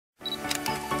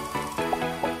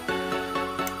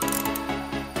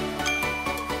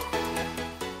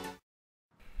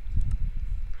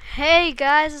Hey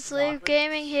guys, it's Luke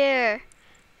Gaming here,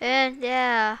 and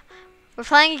yeah, we're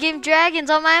playing a game Dragons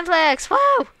on Mineplex.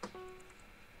 Woo!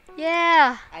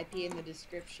 Yeah. IP in the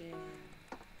description.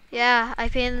 Yeah,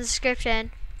 IP in the description.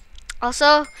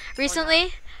 Also,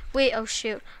 recently, wait, oh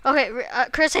shoot. Okay,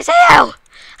 Chris, I say ow!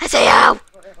 I say ow!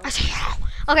 I say ow!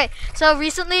 Okay, so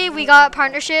recently we got a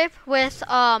partnership with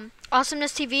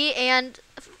Awesomeness TV and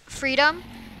Freedom.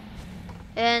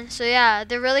 And so yeah,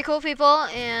 they're really cool people,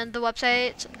 and the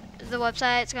website's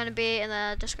gonna be in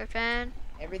the description.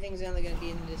 Everything's only gonna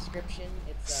be in the description.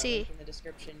 It's See. link in the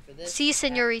description for this. See,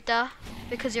 senorita,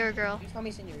 because you're a girl. You call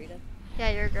me senorita?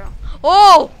 Yeah, you're a girl.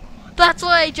 Oh, that's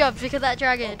why I jumped, because of that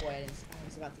dragon. Oh boy, I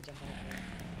was about to jump on it.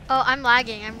 Oh, I'm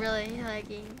lagging. I'm really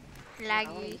lagging. I wanna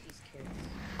Laggy. eat these carrots.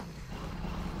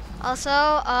 Also,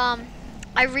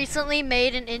 I recently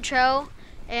made an intro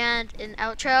and an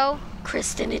outro.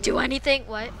 Chris didn't do anything.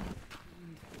 What?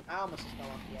 I almost fell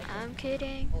off the edge. I'm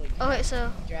kidding. Holy crap. Okay,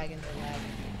 so Dragons are lagging.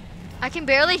 I can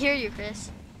barely hear you,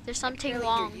 Chris. There's something I can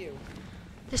wrong. barely hear you.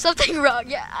 There's something wrong.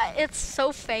 Yeah, it's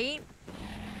so faint.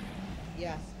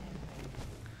 Yes.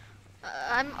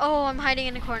 I'm hiding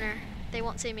in a corner. They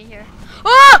won't see me here.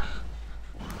 Ah!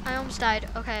 I almost died.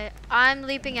 Okay, I'm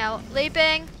leaping out.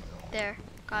 Leaping. There,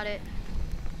 got it.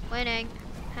 Winning.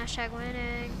 Hashtag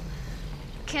winning.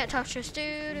 Can't touch this.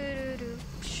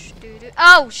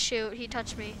 Oh shoot! He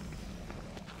touched me.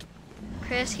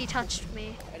 Chris, he touched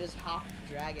me. I just hopped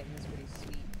the dragon. That's pretty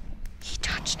sweet. He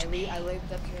touched me. I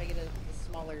leaped up to get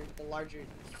the larger,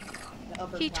 the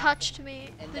upper He platform, touched me.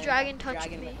 and The then dragon the touched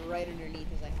dragon me. went right underneath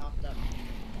as I hopped up.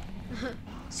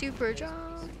 Super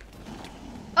jump.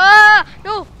 Ah!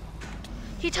 No!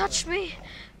 He touched me.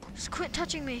 Just quit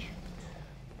touching me.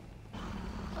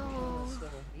 Oh.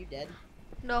 You dead?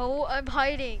 No, I'm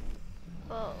hiding.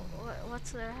 Well,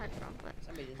 what's their hide from? But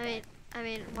Somebody just I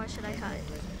mean, why should I hide?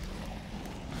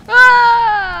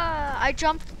 Ah! I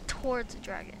jumped towards the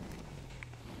dragon.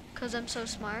 Cause I'm so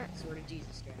smart. Sword of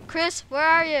Jesus dragon. Chris, where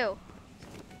are you?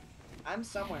 I'm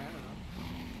somewhere. I don't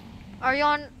know. Are you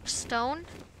on stone?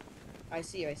 I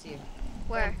see you. I see you.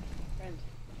 Where? Friend.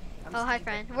 I'm Oh, hi, Steve.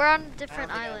 friend. We're on I different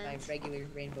don't think I'm islands. my regular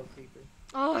rainbow creeper.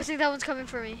 Oh, I think that one's coming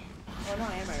for me. Oh no,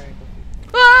 I am my rainbow creeper.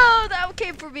 Oh, that one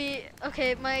came for me.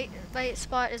 Okay, my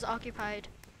spot is occupied.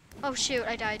 Oh shoot,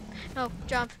 I died. No,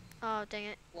 jump. Oh, dang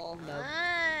it. Well, no.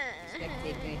 Ah.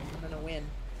 Spectate me. I'm gonna win.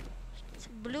 It's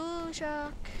blue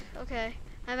shark. Okay,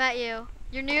 I'm at you.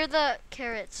 You're near the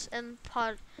carrots and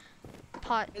pot.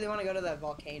 I really want to go to that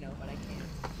volcano, but I can't.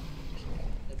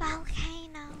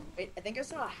 Volcano. Wait, I think I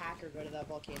saw a hacker go to that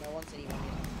volcano once and he went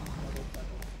in.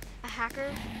 A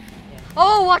hacker? Yeah.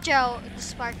 Oh, watch out! The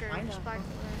sparker. I know. Sparkler.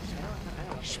 I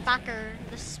don't know. Spacker.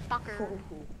 The spacker. Cool.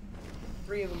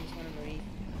 Three of them just went underneath.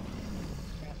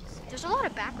 There's a lot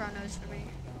of background noise for me.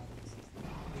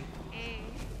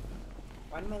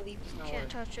 Why did my leap just not Can't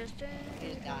work? touch this. I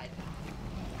just died.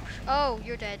 Oh,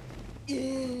 you're dead.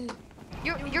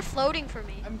 You're floating for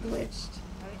me. I'm glitched.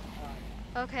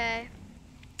 Okay.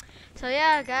 So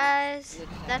yeah, guys,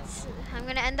 I'm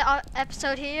gonna end the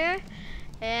episode here,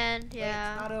 and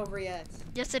yeah. Wait, it's not over yet.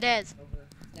 Yes, it is. Over.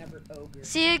 Never ogre.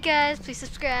 See you guys. Please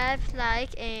subscribe,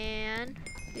 like, and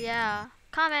yeah,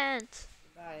 comment.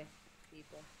 Bye,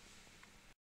 people.